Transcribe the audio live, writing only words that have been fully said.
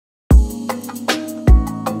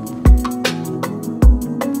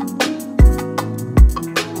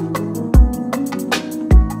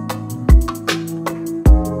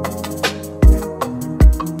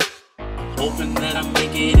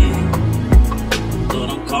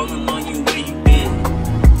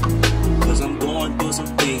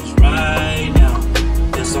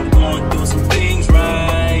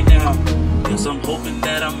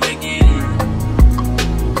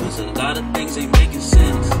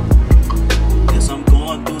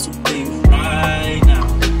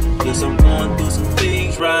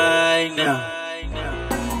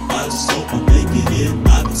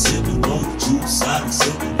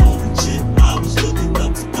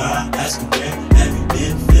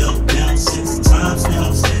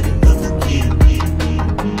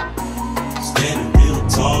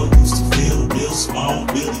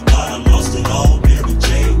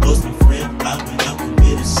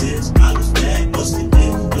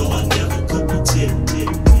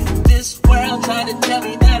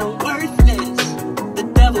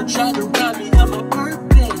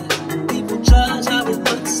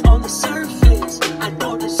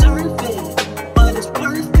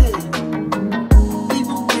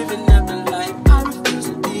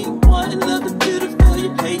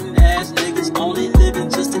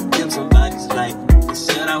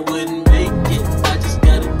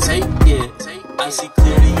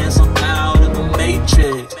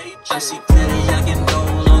I see clearly I can no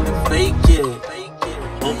longer fake it.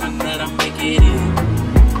 Hoping that I make it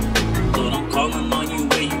in. Lord, I'm calling on you,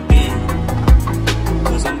 where you been?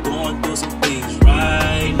 Cause I'm going through some things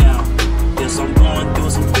right now. Yes, I'm going through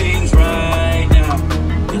some things right now.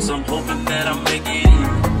 Yes, I'm hoping that I make it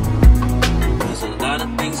in. Cause a lot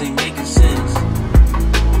of things ain't making sense.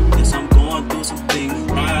 Yes, I'm going through some things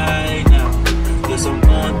right now. Yes, I'm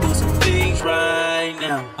going through some things right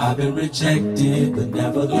now. I've been rejected, but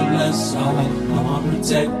nevertheless I know I'm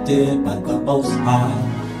protected by the Most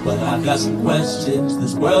High. But I've got some questions.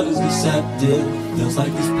 This world is deceptive. Feels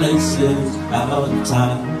like this place is out of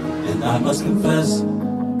time. And I must confess,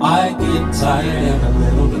 I get tired and a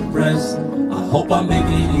little depressed. I hope I make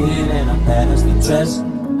it in and I pass the test.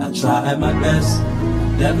 I tried my best,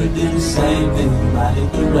 never did the same thing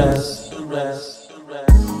like the rest.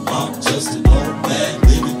 I'm just an old man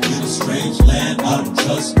living in a strange land. I don't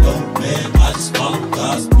trust no man, I just follow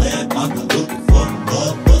God's plan. I'm not looking for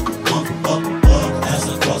love, but the one from up above as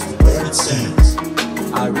I cross the burning sands.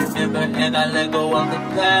 I remember and I let go of the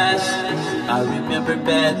past. I remember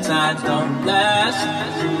bad times don't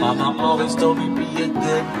last. Mama always told me be a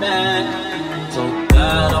good man. So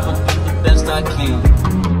God, I'ma do the best I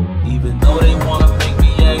can, even though they wanna make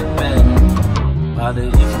me act bad. Father,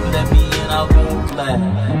 if you let me in, I'll be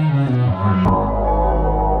glad.